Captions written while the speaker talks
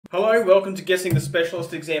Hello, welcome to Guessing the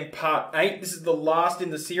Specialist Exam Part 8. This is the last in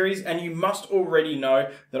the series, and you must already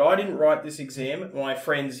know that I didn't write this exam, my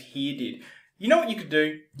friends here did. You know what you could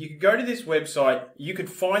do? You could go to this website, you could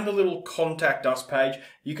find the little contact us page,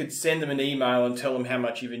 you could send them an email and tell them how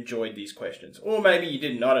much you've enjoyed these questions. Or maybe you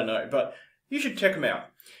didn't, I don't know, but you should check them out.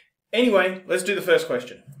 Anyway, let's do the first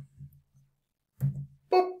question.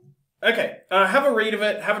 Boop. Okay, have a read of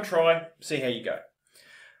it, have a try, see how you go.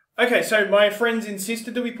 Okay, so my friends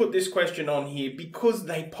insisted that we put this question on here because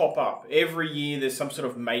they pop up. Every year there's some sort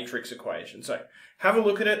of matrix equation. So have a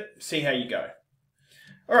look at it, see how you go.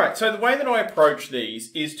 Alright, so the way that I approach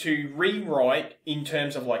these is to rewrite in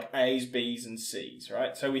terms of like A's, B's and C's,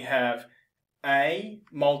 right? So we have A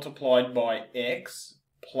multiplied by X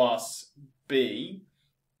plus B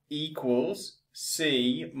equals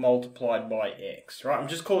C multiplied by X, right? I'm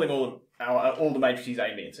just calling all the matrices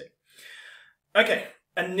A, B and C. Okay.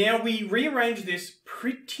 And now we rearrange this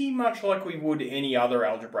pretty much like we would any other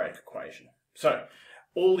algebraic equation. So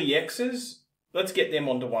all the x's, let's get them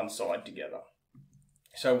onto one side together.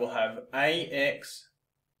 So we'll have ax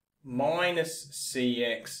minus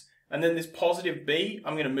cx, and then this positive b,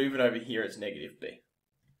 I'm going to move it over here as negative b.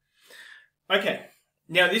 Okay,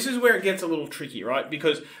 now this is where it gets a little tricky, right?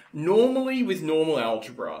 Because normally with normal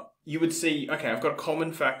algebra, you would see, okay, I've got a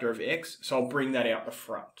common factor of x, so I'll bring that out the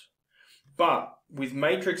front. But with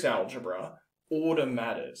matrix algebra, order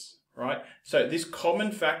matters, right? So this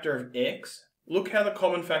common factor of x, look how the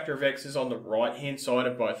common factor of x is on the right-hand side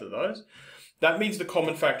of both of those. That means the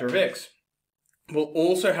common factor of x will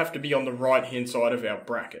also have to be on the right-hand side of our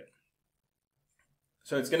bracket.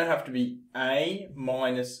 So it's going to have to be a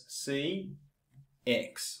minus c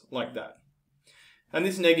x, like that. And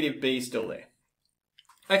this negative b is still there.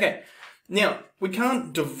 Okay. Now, we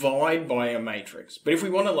can't divide by a matrix, but if we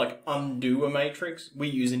want to like undo a matrix, we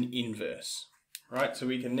use an inverse, right? So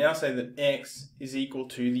we can now say that x is equal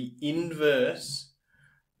to the inverse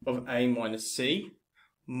of a minus c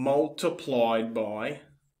multiplied by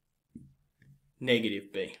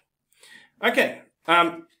negative b. Okay,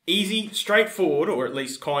 easy, straightforward, or at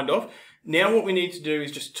least kind of. Now what we need to do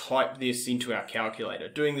is just type this into our calculator.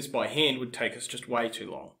 Doing this by hand would take us just way too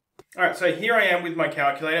long. Alright, so here I am with my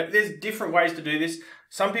calculator. There's different ways to do this.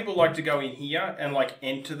 Some people like to go in here and like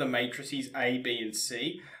enter the matrices A, B, and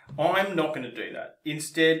C. I'm not going to do that.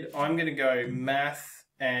 Instead, I'm going to go math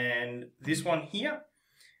and this one here.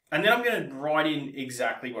 And then I'm going to write in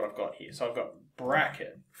exactly what I've got here. So I've got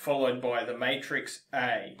bracket followed by the matrix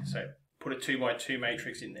A. So put a 2 by 2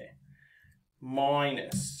 matrix in there.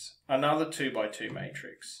 Minus another 2 by 2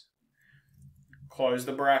 matrix. Close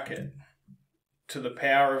the bracket. To the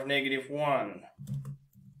power of negative 1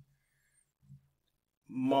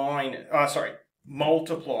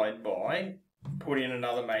 multiplied by, put in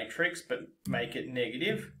another matrix but make it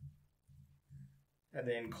negative, and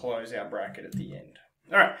then close our bracket at the end.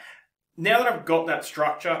 Alright, now that I've got that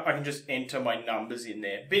structure, I can just enter my numbers in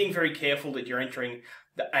there, being very careful that you're entering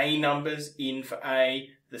the A numbers in for A,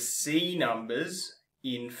 the C numbers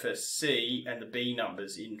in for C, and the B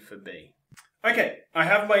numbers in for B. Okay, I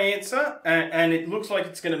have my answer, and it looks like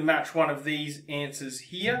it's going to match one of these answers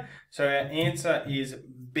here. So our answer is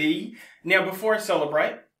B. Now, before I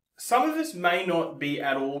celebrate, some of us may not be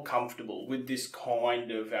at all comfortable with this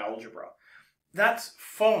kind of algebra. That's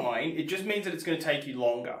fine. It just means that it's going to take you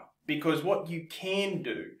longer, because what you can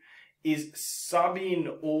do is sub in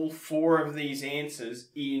all 4 of these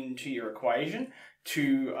answers into your equation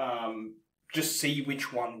to just see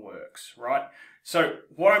which one works, right? So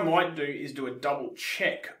what I might do is do a double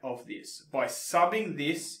check of this by subbing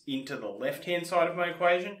this into the left-hand side of my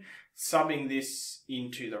equation, subbing this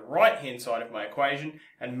into the right-hand side of my equation,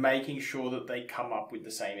 and making sure that they come up with the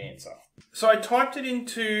same answer. So I typed it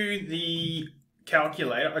into the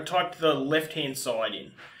calculator, I typed the left-hand side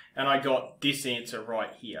in, and I got this answer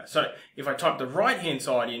right here. So if I type the right-hand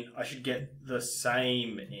side in, I should get the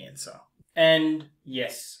same answer. And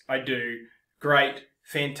yes, I do. Great.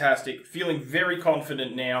 Fantastic. Feeling very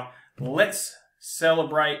confident now. Let's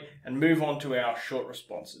celebrate and move on to our short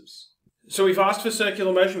responses. So we've asked for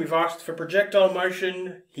circular motion, we've asked for projectile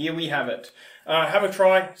motion. Here we have it. Have a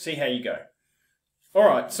try, see how you go.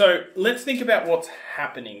 Alright, so let's think about what's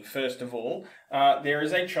happening first of all. There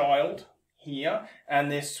is a child here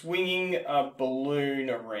and they're swinging a balloon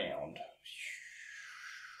around.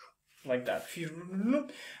 Like that.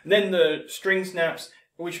 Then the string snaps,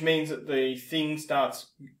 which means that the thing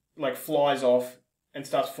starts, like flies off and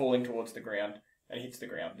starts falling towards the ground and hits the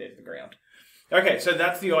ground. There's the ground. Okay, so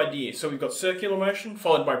that's the idea. So we've got circular motion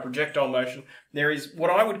followed by projectile motion. There is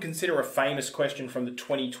what I would consider a famous question from the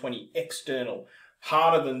 2020 external.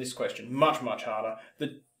 Harder than this question, much, much harder.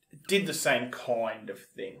 did the same kind of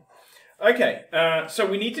thing. Okay, so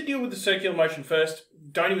we need to deal with the circular motion first.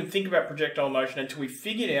 Don't even think about projectile motion until we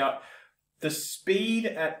figured out the speed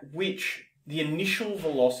at which the initial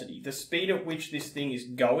velocity, the speed at which this thing is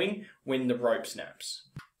going when the rope snaps.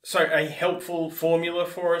 So a helpful formula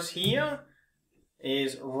for us here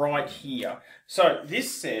is right here. So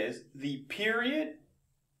this says the period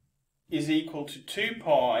is equal to 2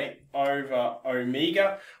 pi over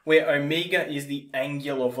omega, where omega is the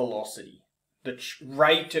angular velocity, the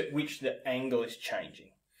rate at which the angle is changing.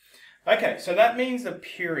 Okay, so that means the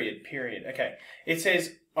period. Okay, it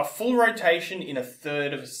says a full rotation in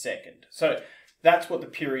 1/3 of a second. So that's what the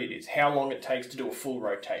period is, how long it takes to do a full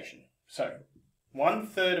rotation. So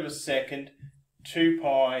 1/3 of a second, 2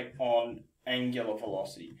 pi on angular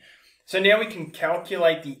velocity. So now we can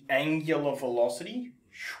calculate the angular velocity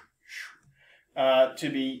to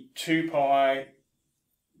be 2 pi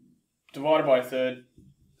divided by 1/3,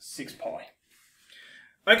 6 pi.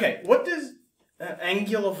 Okay, what does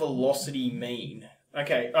angular velocity mean?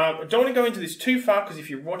 Okay, I don't want to go into this too far because if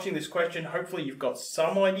you're watching this question, hopefully you've got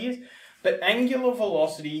some ideas. But angular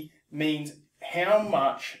velocity means how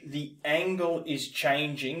much the angle is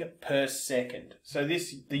changing per second. So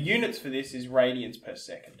the units for this is radians per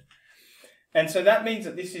second. And so that means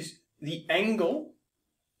that this is the angle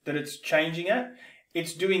that it's changing at.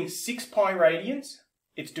 It's doing 6 pi radians.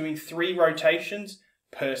 It's doing 3 rotations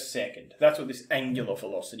per second. That's what this angular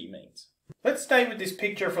velocity means. Let's stay with this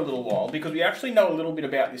picture for a little while because we actually know a little bit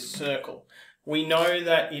about this circle. We know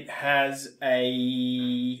that it has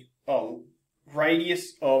a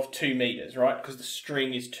radius of 2 meters, right? Because the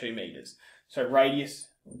string is 2 meters. So radius,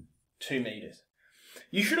 2 meters.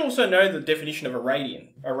 You should also know the definition of a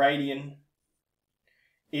radian. A radian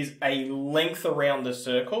is a length around the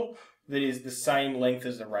circle that is the same length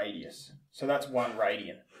as the radius. So that's 1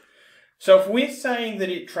 radian. So if we're saying that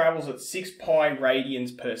it travels at 6 pi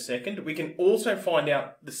radians per second, we can also find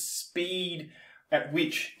out the speed at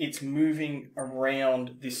which it's moving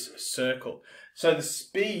around this circle. So the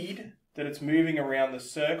speed that it's moving around the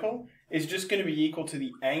circle is just going to be equal to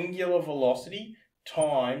the angular velocity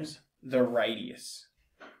times the radius,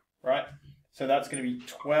 right? So that's going to be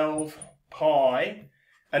 12 pi,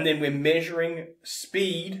 and then we're measuring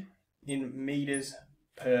speed in meters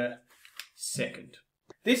per second.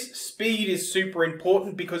 This speed is super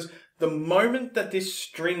important because the moment that this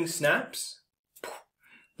string snaps,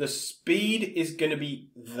 the speed is going to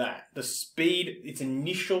be that. The speed, its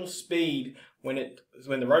initial speed when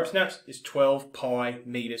the rope snaps is 12 pi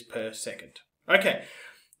meters per second. Okay,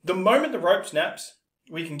 the moment the rope snaps,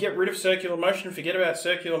 we can get rid of circular motion, forget about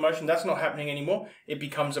circular motion, that's not happening anymore. It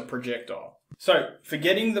becomes a projectile. So,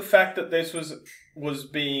 forgetting the fact that this was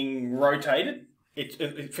being rotated,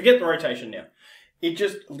 forget the rotation now. It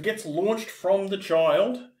just gets launched from the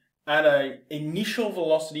child at an initial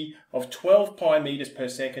velocity of 12 pi meters per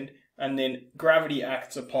second, and then gravity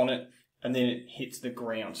acts upon it, and then it hits the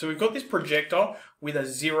ground. So we've got this projectile with a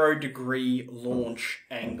 0-degree launch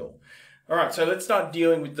angle. All right, so let's start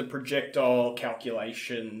dealing with the projectile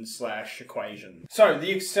calculation / equation. So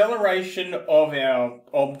the acceleration of our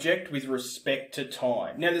object with respect to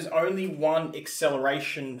time. Now there's only one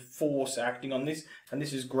acceleration force acting on this, and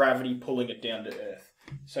this is gravity pulling it down to Earth.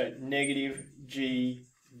 So negative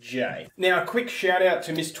GJ. Now a quick shout out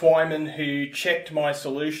to Miss Twyman who checked my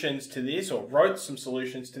solutions to this, or wrote some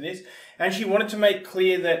solutions to this, and she wanted to make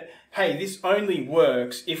clear that, hey, this only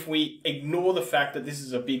works if we ignore the fact that this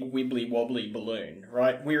is a big wibbly wobbly balloon,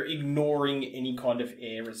 right? We're ignoring any kind of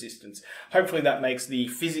air resistance. Hopefully that makes the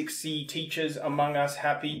physics C teachers among us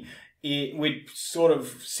happy. We're sort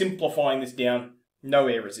of simplifying this down, no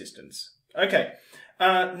air resistance. Okay,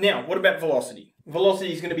 now what about velocity?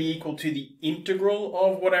 Velocity is going to be equal to the integral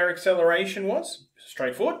of what our acceleration was.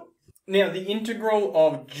 Straightforward. Now, the integral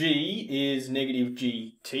of g is negative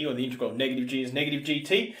gt, or the integral of negative g is negative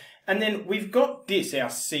gt. And then we've got this, our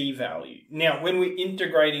c value. Now, when we're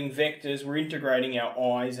integrating vectors, we're integrating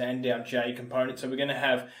our i's and our j components. So we're going to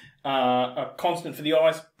have a constant for the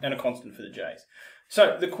i's and a constant for the j's.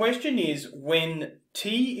 So the question is, when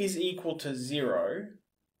t is equal to 0,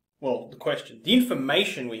 well, the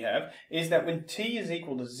information we have is that when t is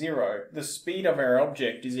equal to 0, the speed of our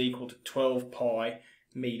object is equal to 12 pi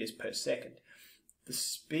meters per second. The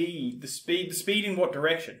speed in what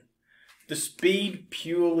direction? The speed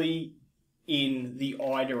purely in the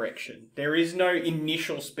I direction. There is no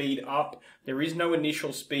initial speed up. There is no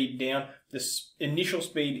initial speed down. The initial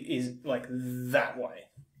speed is like that way.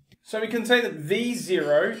 So we can say that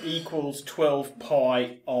V0 equals 12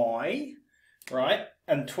 pi I, right?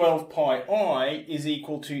 And 12 pi I is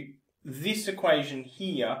equal to this equation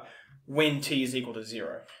here when t is equal to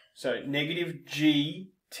 0. So negative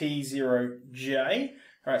g t0j.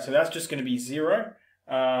 All right, so that's just going to be 0.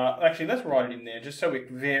 Actually, let's write it in there just so we're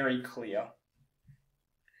very clear.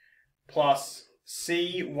 Plus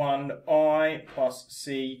c1i plus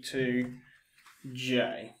c2j.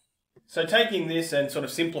 So taking this and sort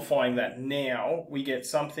of simplifying that now, we get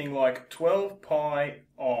something like 12 pi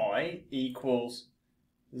I equals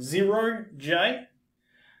 0j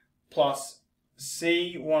plus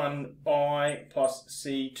c1i plus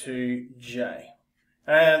c2j.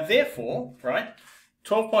 Therefore, right,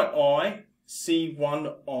 12 pi I,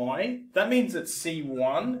 c1i, that means that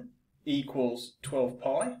c1 equals 12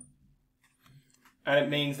 pi. And it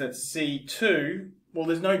means that c2, well,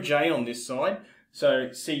 there's no j on this side, so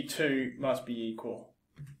c2 must be equal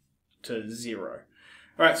to 0.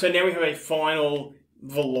 All right, so now we have a final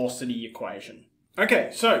velocity equation.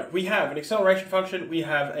 Okay, so we have an acceleration function, we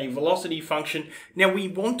have a velocity function. Now we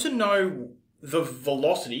want to know the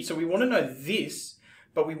velocity, so we want to know this,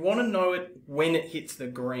 but we want to know it when it hits the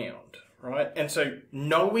ground, right? And so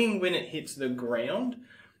knowing when it hits the ground,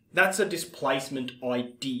 that's a displacement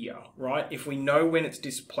idea, right? If we know when it's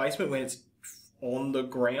displacement, when it's on the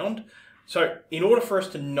ground. So in order for us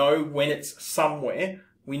to know when it's somewhere,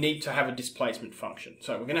 we need to have a displacement function.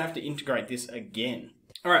 So we're going to have to integrate this again.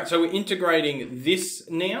 All right, so we're integrating this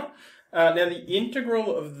now. Now the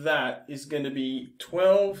integral of that is going to be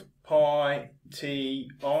 12 pi ti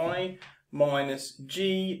minus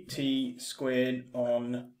gt squared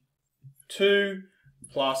on 2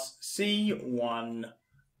 plus c1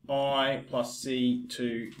 I plus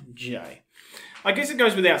c2j. I guess it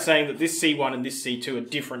goes without saying that this c1 and this c2 are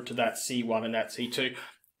different to that c1 and that c2.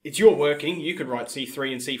 It's your working. You could write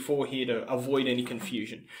c3 and c4 here to avoid any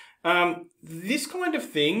confusion. This kind of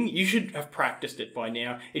thing, you should have practiced it by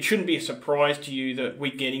now. It shouldn't be a surprise to you that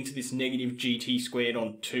we're getting to this negative gt squared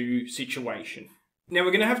on 2 situation. Now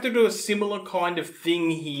we're going to have to do a similar kind of thing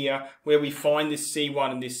here where we find this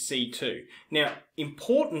c1 and this c2. Now,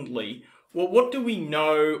 importantly, well, what do we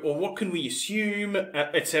know, or what can we assume,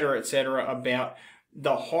 etc., about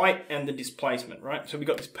the height and the displacement, right? So we've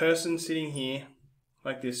got this person sitting here,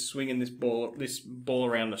 like this, swinging this ball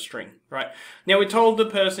around the string, right? Now we're told the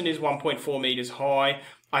person is 1.4 meters high.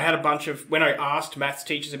 I had a bunch of, when I asked maths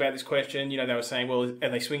teachers about this question, you know, they were saying, well, are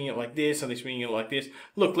they swinging it like this? Are they swinging it like this?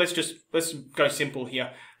 Look, let's go simple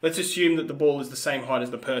here. Let's assume that the ball is the same height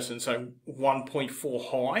as the person, so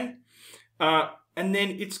 1.4 high. And then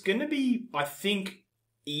it's going to be, I think,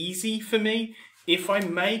 easy for me if I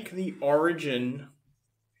make the origin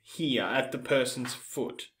here at the person's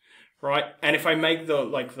foot, right? And if I make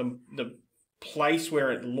the place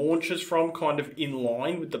where it launches from kind of in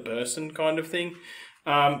line with the person kind of thing,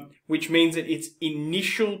 which means that its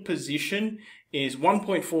initial position is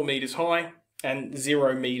 1.4 meters high and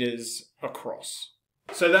 0 meters across.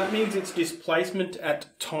 So that means its displacement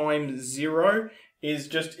at time 0 is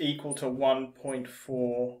just equal to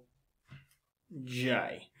 1.4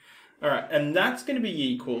 j. All right, and that's going to be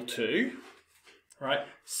equal to, right,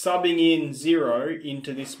 subbing in 0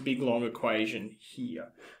 into this big long equation here.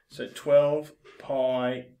 So 12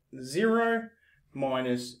 pi 0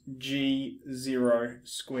 minus g0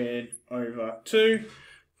 squared over 2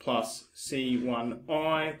 plus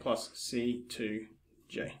c1i plus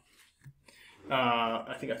c2j.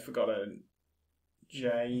 I think I forgot a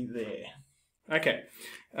j there. Okay,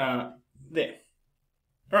 there.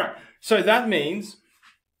 All right, so that means,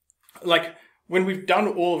 like, when we've done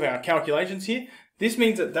all of our calculations here, this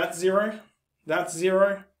means that that's 0, that's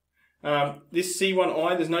 0. This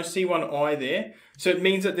C1I, there's no C1I there. So it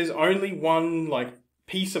means that there's only one, like,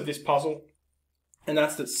 piece of this puzzle, and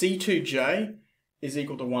that's that C2J is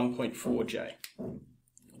equal to 1.4J.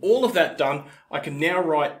 All of that done, I can now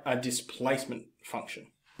write a displacement function.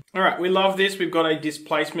 All right, we love this. We've got a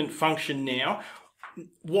displacement function now.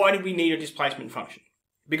 Why do we need a displacement function?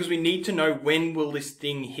 Because we need to know when will this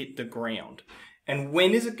thing hit the ground. And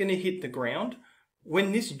when is it going to hit the ground?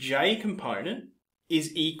 When this j component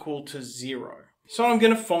is equal to 0. So I'm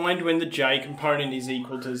going to find when the j component is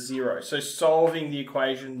equal to 0. So solving the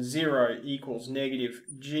equation 0 equals negative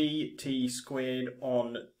gt squared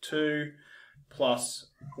on 2 plus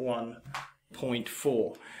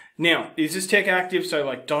 1.4. Now, is this tech active? So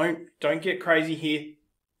like, don't get crazy here.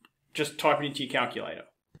 Just type it into your calculator.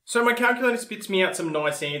 So my calculator spits me out some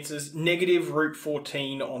nice answers, negative root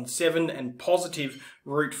 14 on 7 and positive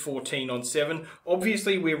root 14 on 7.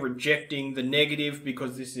 Obviously, we're rejecting the negative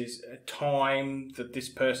because this is a time that this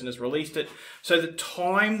person has released it. So the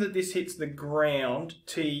time that this hits the ground,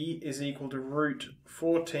 t, is equal to root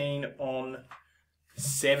 14 on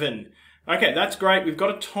 7. Okay, that's great. We've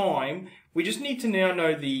got a time. We just need to now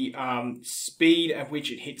know the speed at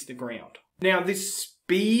which it hits the ground. Now, this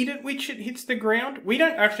speed at which it hits the ground, we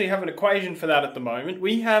don't actually have an equation for that at the moment.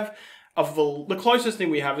 We have the closest thing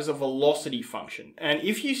we have is a velocity function. And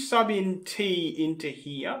if you sub in t into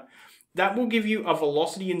here, that will give you a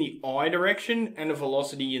velocity in the I direction and a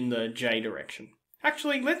velocity in the j direction.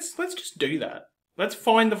 Actually, let's just do that. Let's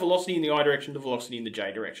find the velocity in the I direction, the velocity in the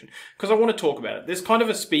j direction, because I want to talk about it. There's kind of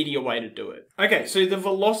a speedier way to do it. Okay, so the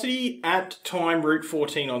velocity at time root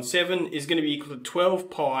 14 on 7 is going to be equal to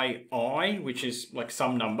 12 pi I, which is like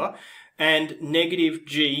some number, and negative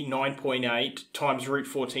g 9.8 times root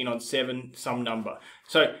 14 on 7, some number.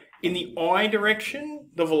 So in the I direction,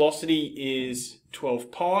 the velocity is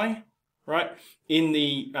 12 pi, right? In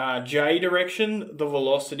the j direction, the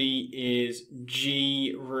velocity is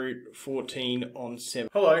g root 14 on 7.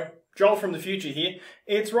 Hello, Joel from the future here.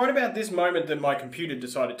 It's right about this moment that my computer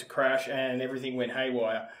decided to crash and everything went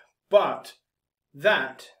haywire. But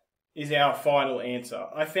that is our final answer.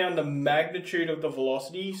 I found the magnitude of the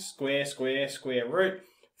velocity, square root,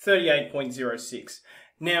 38.06.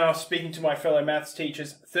 Now, speaking to my fellow maths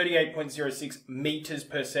teachers, 38.06 meters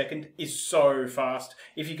per second is so fast.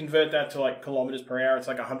 If you convert that to like kilometers per hour, it's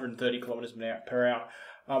like 130 kilometers per hour.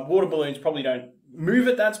 Water balloons probably don't move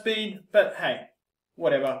at that speed, but hey,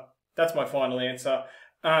 whatever. That's my final answer.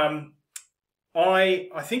 I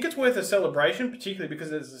think it's worth a celebration, particularly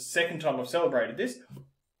because it's the second time I've celebrated this.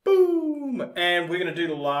 Boom! And we're going to do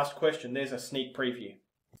the last question. There's a sneak preview.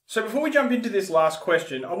 So before we jump into this last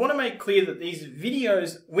question, I want to make clear that these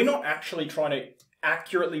videos, we're not actually trying to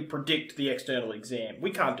accurately predict the external exam.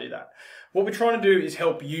 We can't do that. What we're trying to do is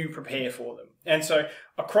help you prepare for them. And so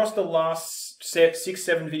across the last 6,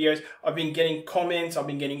 7 videos, I've been getting comments, I've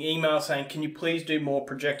been getting emails saying, can you please do more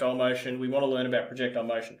projectile motion? We want to learn about projectile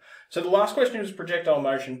motion. So the last question was projectile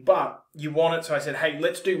motion, but you want it. So I said, hey,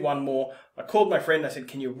 let's do one more. I called my friend. I said,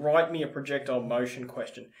 can you write me a projectile motion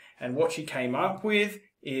question? And what she came up with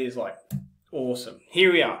is like, awesome.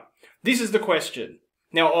 Here we are. This is the question.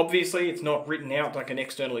 Now, obviously, it's not written out like an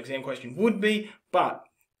external exam question would be, but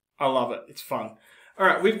I love it. It's fun. All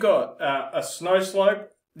right, we've got a snow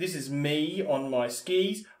slope. This is me on my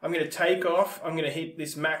skis. I'm going to take off. I'm going to hit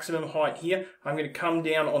this maximum height here. I'm going to come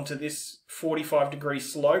down onto this 45-degree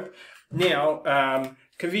slope. Now,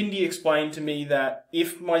 Kavindi explained to me that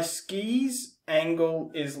if my skis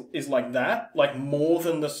angle is like that, like more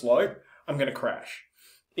than the slope, I'm going to crash.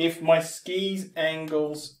 If my skis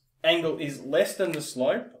angle is less than the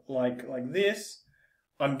slope, like this,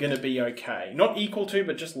 I'm going to be okay. Not equal to,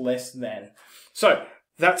 but just less than. So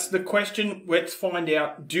that's the question. Let's find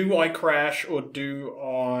out, do I crash or do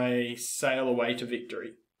I sail away to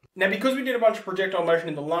victory? Now, because we did a bunch of projectile motion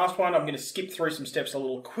in the last one, I'm going to skip through some steps a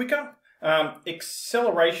little quicker.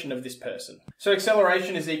 Acceleration of this person. So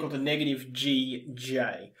acceleration is equal to negative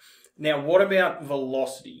gj. Now, what about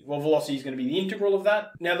velocity? Well, velocity is going to be the integral of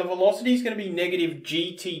that. Now, the velocity is going to be negative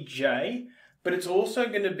gtj, but it's also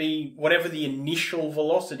going to be whatever the initial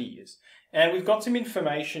velocity is. And we've got some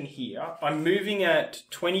information here. I'm moving at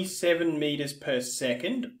 27 meters per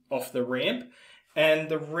second off the ramp, and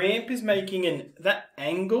the ramp is making that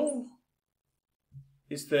angle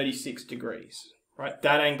is 36 degrees, right?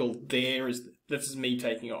 That angle there this is me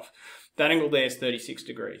taking off. That angle there is 36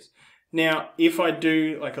 degrees. Now, if I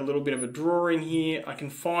do like a little bit of a drawing here, I can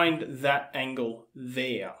find that angle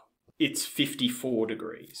there. It's 54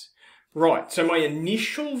 degrees. Right, so my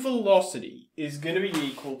initial velocity is going to be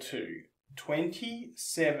equal to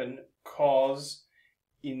 27 cos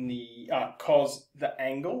the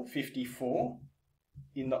angle 54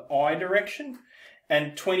 in the I direction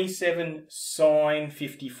and 27 sine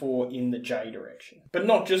 54 in the j direction. But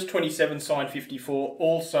not just 27 sine 54,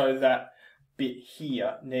 also that bit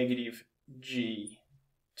here, negative gt.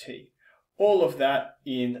 All of that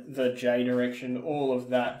in the j direction, all of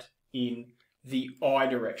that in the I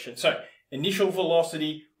direction. So initial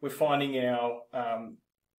velocity, we're finding our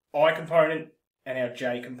I component and our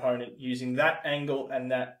j component using that angle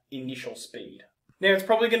and that initial speed. Now, it's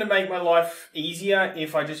probably going to make my life easier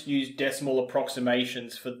if I just use decimal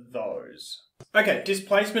approximations for those. Okay,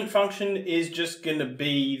 displacement function is just going to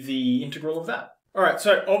be the integral of that. All right,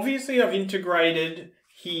 so obviously I've integrated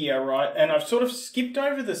here, right? And I've sort of skipped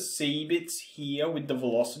over the c bits here with the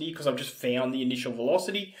velocity because I've just found the initial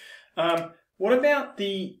velocity. What about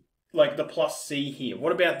the plus c here?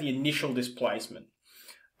 What about the initial displacement?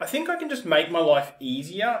 I think I can just make my life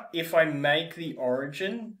easier if I make the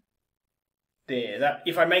origin there.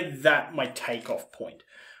 If I make that my takeoff point,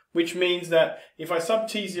 which means that if I sub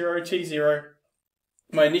t0,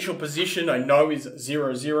 my initial position I know is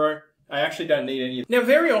 0, 0. I actually don't need any. Now,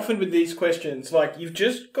 very often with these questions, like, you've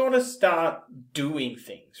just got to start doing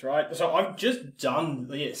things, right? So I've just done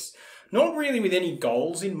this, not really with any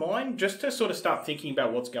goals in mind, just to sort of start thinking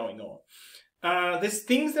about what's going on. There's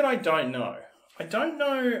things that I don't know. I don't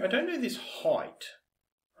know this height,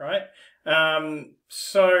 right?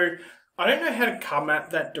 So I don't know how to come at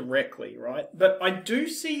that directly, right? But I do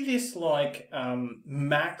see this like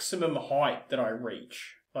maximum height that I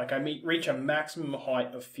reach. Like I reach a maximum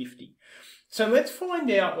height of 50. So let's find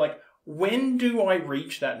out, like, when do I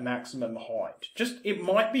reach that maximum height? Just, it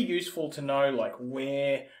might be useful to know, like,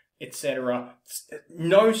 where, etc.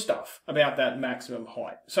 Know stuff about that maximum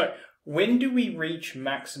height. So when do we reach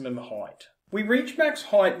maximum height? We reach max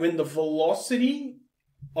height when the velocity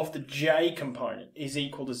of the j component is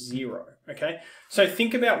equal to 0, okay? So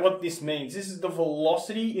think about what this means. This is the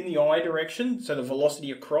velocity in the I direction, so the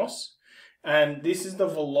velocity across, and this is the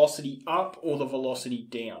velocity up or the velocity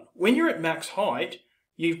down. When you're at max height,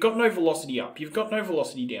 you've got no velocity up, you've got no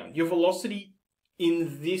velocity down. Your velocity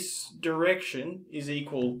in this direction is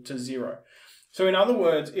equal to 0. So in other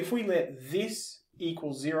words, if we let this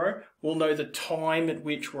equal 0, we'll know the time at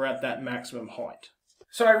which we're at that maximum height.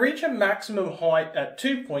 So I reach a maximum height at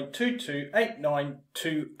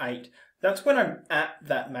 2.228928. That's when I'm at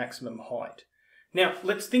that maximum height. Now,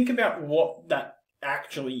 let's think about what that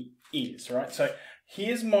actually is, right? So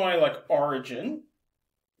here's my like origin.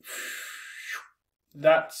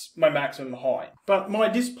 That's my maximum height. But my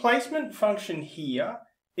displacement function here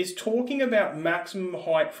is talking about maximum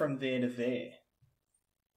height from there to there,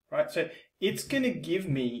 right? So it's going to give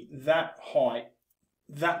me that height,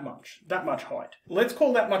 that much height. Let's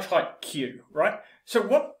call that much height Q, right?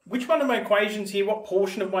 So which one of my equations here, what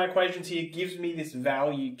portion of my equations here gives me this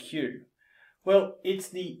value Q? Well, it's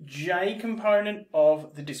the j component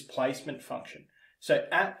of the displacement function. So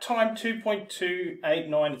at time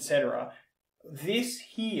 2.289, etc., this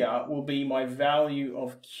here will be my value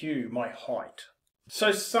of Q, my height.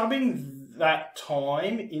 So subbing that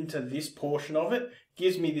time into this portion of it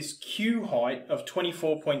gives me this Q height of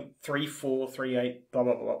 24.3438, blah,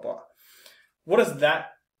 blah, blah, blah. What does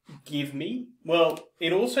that give me? Well,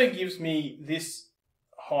 it also gives me this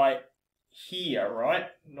height here, right?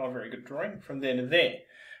 Not a very good drawing, from there to there.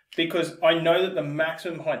 Because I know that the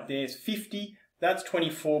maximum height there is 50, that's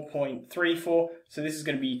 24.34, so this is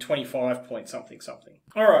going to be 25 point something something.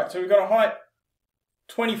 All right, so we've got a height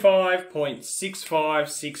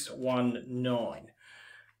 25.65619.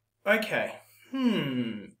 Okay.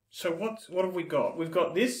 So what have we got? We've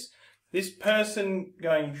got this person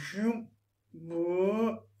going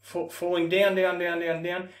falling down,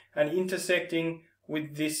 and intersecting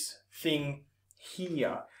with this thing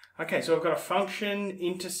here. Okay, so I've got a function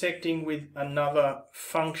intersecting with another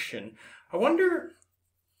function. I wonder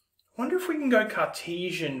if we can go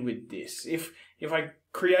Cartesian with this. If I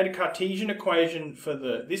create a Cartesian equation for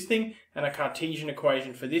this thing and a Cartesian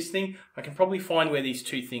equation for this thing, I can probably find where these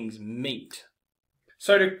two things meet.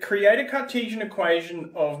 So to create a Cartesian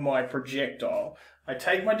equation of my projectile, I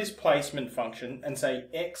take my displacement function and say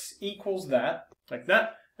x equals that, like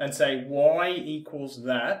that, and say y equals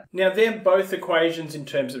that. Now they're both equations in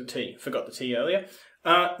terms of t. Forgot the t earlier.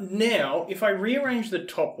 Now, if I rearrange the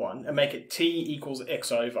top one and make it t equals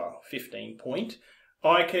x over 15 point,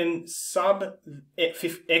 I can sub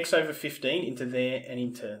x over 15 into there and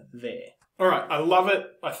into there. All right, I love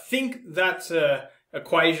it. I think that's an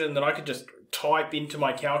equation that I could just type into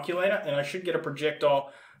my calculator and I should get a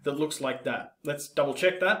projectile that looks like that. Let's double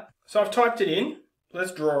check that. So I've typed it in.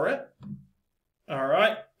 Let's draw it. All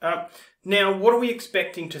right. Now, what are we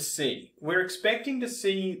expecting to see? We're expecting to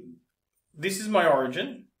see, this is my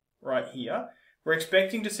origin right here. We're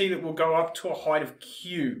expecting to see that we'll go up to a height of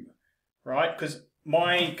Q, right? Because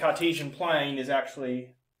my Cartesian plane is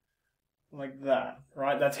actually like that,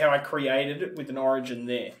 right? That's how I created it with an origin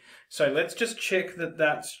there. So let's just check that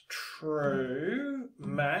that's true.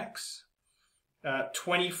 Max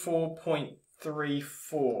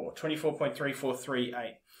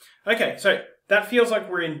 24.3438. Okay, so that feels like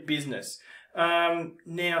we're in business.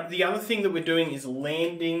 Now, the other thing that we're doing is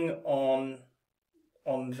landing on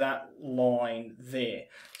that line there.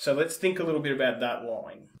 So let's think a little bit about that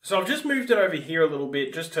line. So I've just moved it over here a little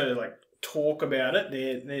bit just to like talk about it.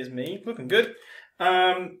 There's me, looking good.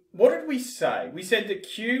 What did we say? We said that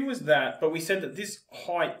Q was that, but we said that this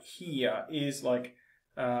height here is like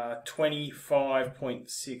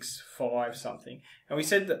 25.65 something. And we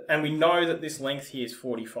said that, and we know that this length here is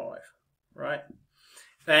 45, right?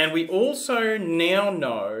 And we also now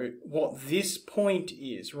know what this point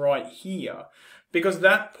is right here, because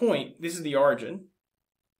that point, this is the origin,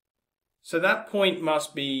 so that point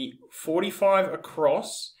must be 45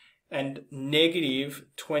 across and negative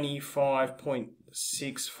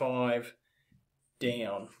 25.65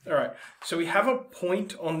 down. All right, so we have a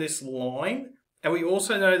point on this line, and we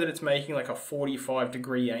also know that it's making like a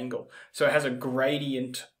 45-degree angle. So it has a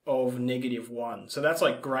gradient of -1. So that's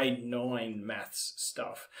like grade 9 maths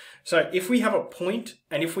stuff. So if we have a point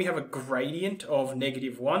and if we have a gradient of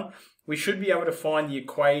 -1, we should be able to find the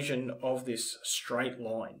equation of this straight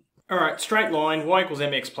line. All right, straight line, y equals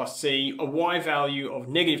mx plus c, a y value of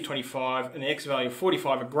 -25, an x value of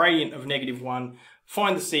 45, a gradient of -1.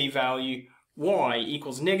 Find the c value, y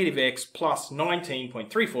equals -x plus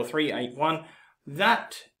 19.34381.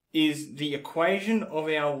 That is the equation of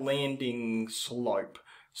our landing slope.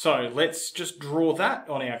 So let's just draw that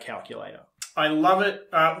on our calculator. I love it.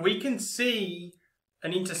 We can see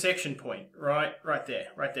an intersection point, right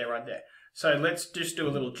there. So let's just do a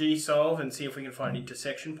little G-solve and see if we can find an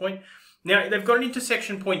intersection point. Now, they've got an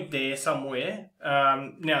intersection point there somewhere.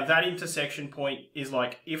 Now, that intersection point is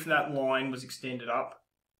like, if that line was extended up,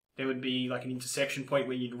 there would be like an intersection point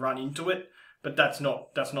where you'd run into it, but that's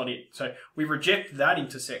not it. So we reject that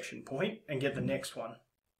intersection point and get the next one.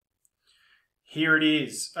 Here it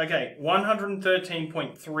is. Okay,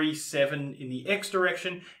 113.37 in the x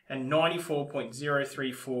direction and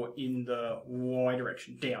 94.034 in the y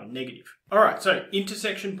direction, down, negative. All right, so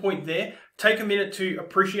intersection point there. Take a minute to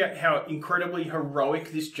appreciate how incredibly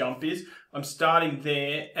heroic this jump is. I'm starting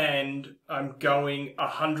there and I'm going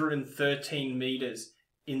 113 meters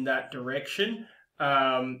in that direction.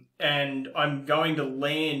 And I'm going to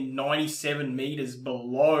land 97 meters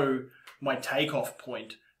below my takeoff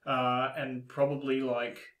point. And probably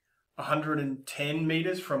like 110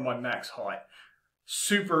 meters from my max height.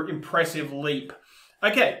 Super impressive leap.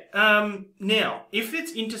 Okay, now, if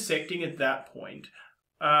it's intersecting at that point,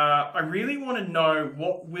 I really want to know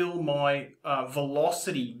what will my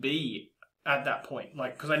velocity be at that point.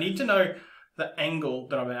 Like, because I need to know the angle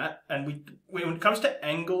that I'm at, and when it comes to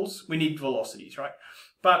angles, we need velocities, right?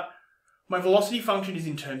 But my velocity function is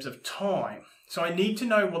in terms of time. So I need to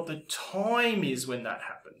know what the time is when that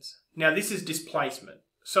happens. Now this is displacement.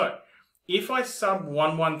 So if I sub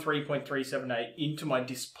 113.378 into my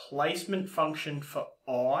displacement function for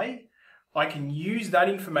I can use that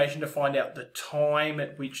information to find out the time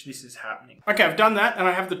at which this is happening. Okay, I've done that and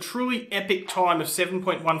I have the truly epic time of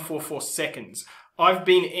 7.144 seconds. I've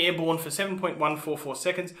been airborne for 7.144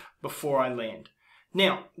 seconds before I land.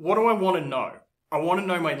 Now, what do I want to know? I want to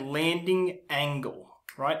know my landing angle.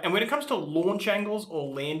 Right? And when it comes to launch angles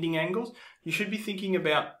or landing angles, you should be thinking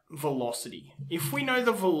about velocity. If we know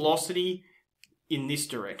the velocity in this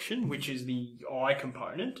direction, which is the I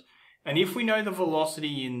component, and if we know the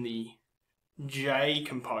velocity in the J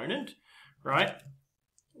component, right,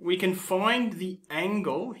 we can find the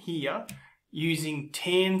angle here using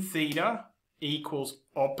tan theta equals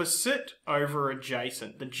opposite over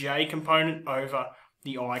adjacent, the J component over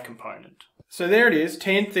the I component. So there it is,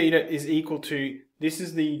 tan theta is equal to, this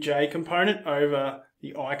is the J component over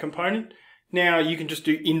the I component. Now you can just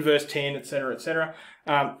do inverse tan, etc., etc.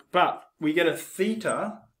 But we get a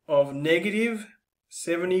theta of negative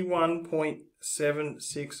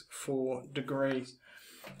 71.764 degrees.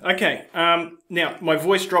 Okay, now my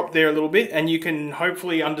voice dropped there a little bit and you can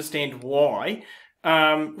hopefully understand why.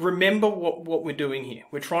 Remember what we're doing here.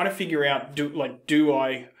 We're trying to figure out, do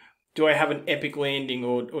I have an epic landing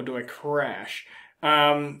or do I crash?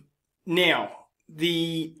 Now,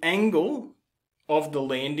 the angle of the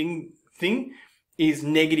landing thing is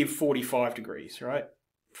negative 45 degrees, right?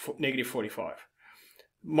 Negative 45.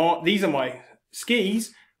 These are my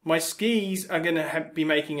skis. My skis are going to be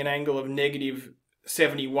making an angle of negative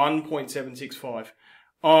 71.765.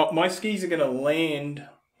 My skis are going to land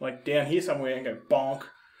like down here somewhere and go bonk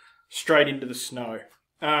straight into the snow.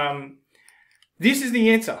 This is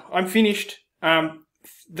the answer. I'm finished.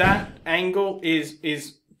 That angle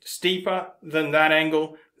is steeper than that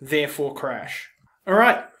angle, therefore crash. All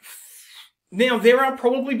right. Now, there are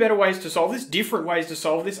probably better ways to solve this, different ways to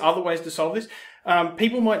solve this, other ways to solve this.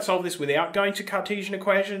 People might solve this without going to Cartesian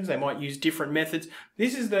equations. They might use different methods.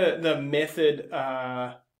 This is the method.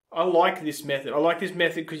 I like this method. I like this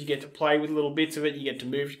method because you get to play with little bits of it. You get to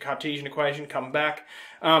move your Cartesian equation, come back.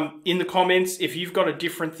 In the comments, if you've got a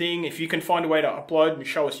different thing, if you can find a way to upload and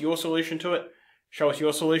show us your solution to it, show us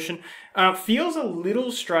your solution. Feels a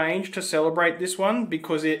little strange to celebrate this one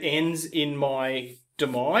because it ends in my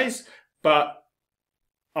demise, but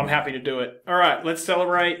I'm happy to do it. All right, let's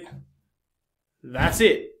celebrate. That's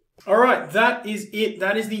it. All right, that is it.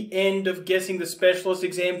 That is the end of Guessing the Specialist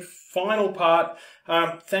exam, final part.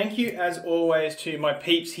 Thank you, as always, to my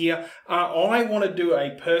peeps here. I want to do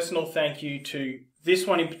a personal thank you to This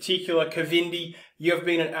one in particular, Kavindi, you have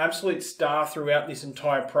been an absolute star throughout this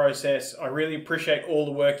entire process. I really appreciate all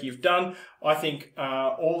the work you've done. I think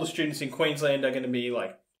all the students in Queensland are going to be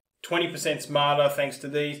like 20% smarter thanks to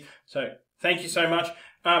these. So thank you so much.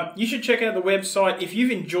 You should check out the website. If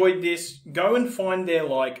you've enjoyed this, go and find their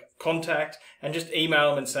contact and just email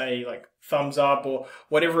them and say thumbs up or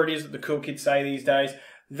whatever it is that the cool kids say these days.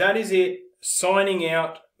 That is it. Signing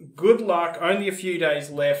out. Good luck. Only a few days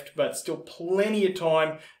left, but still plenty of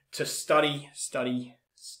time to study, study,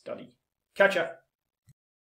 study. Catch ya.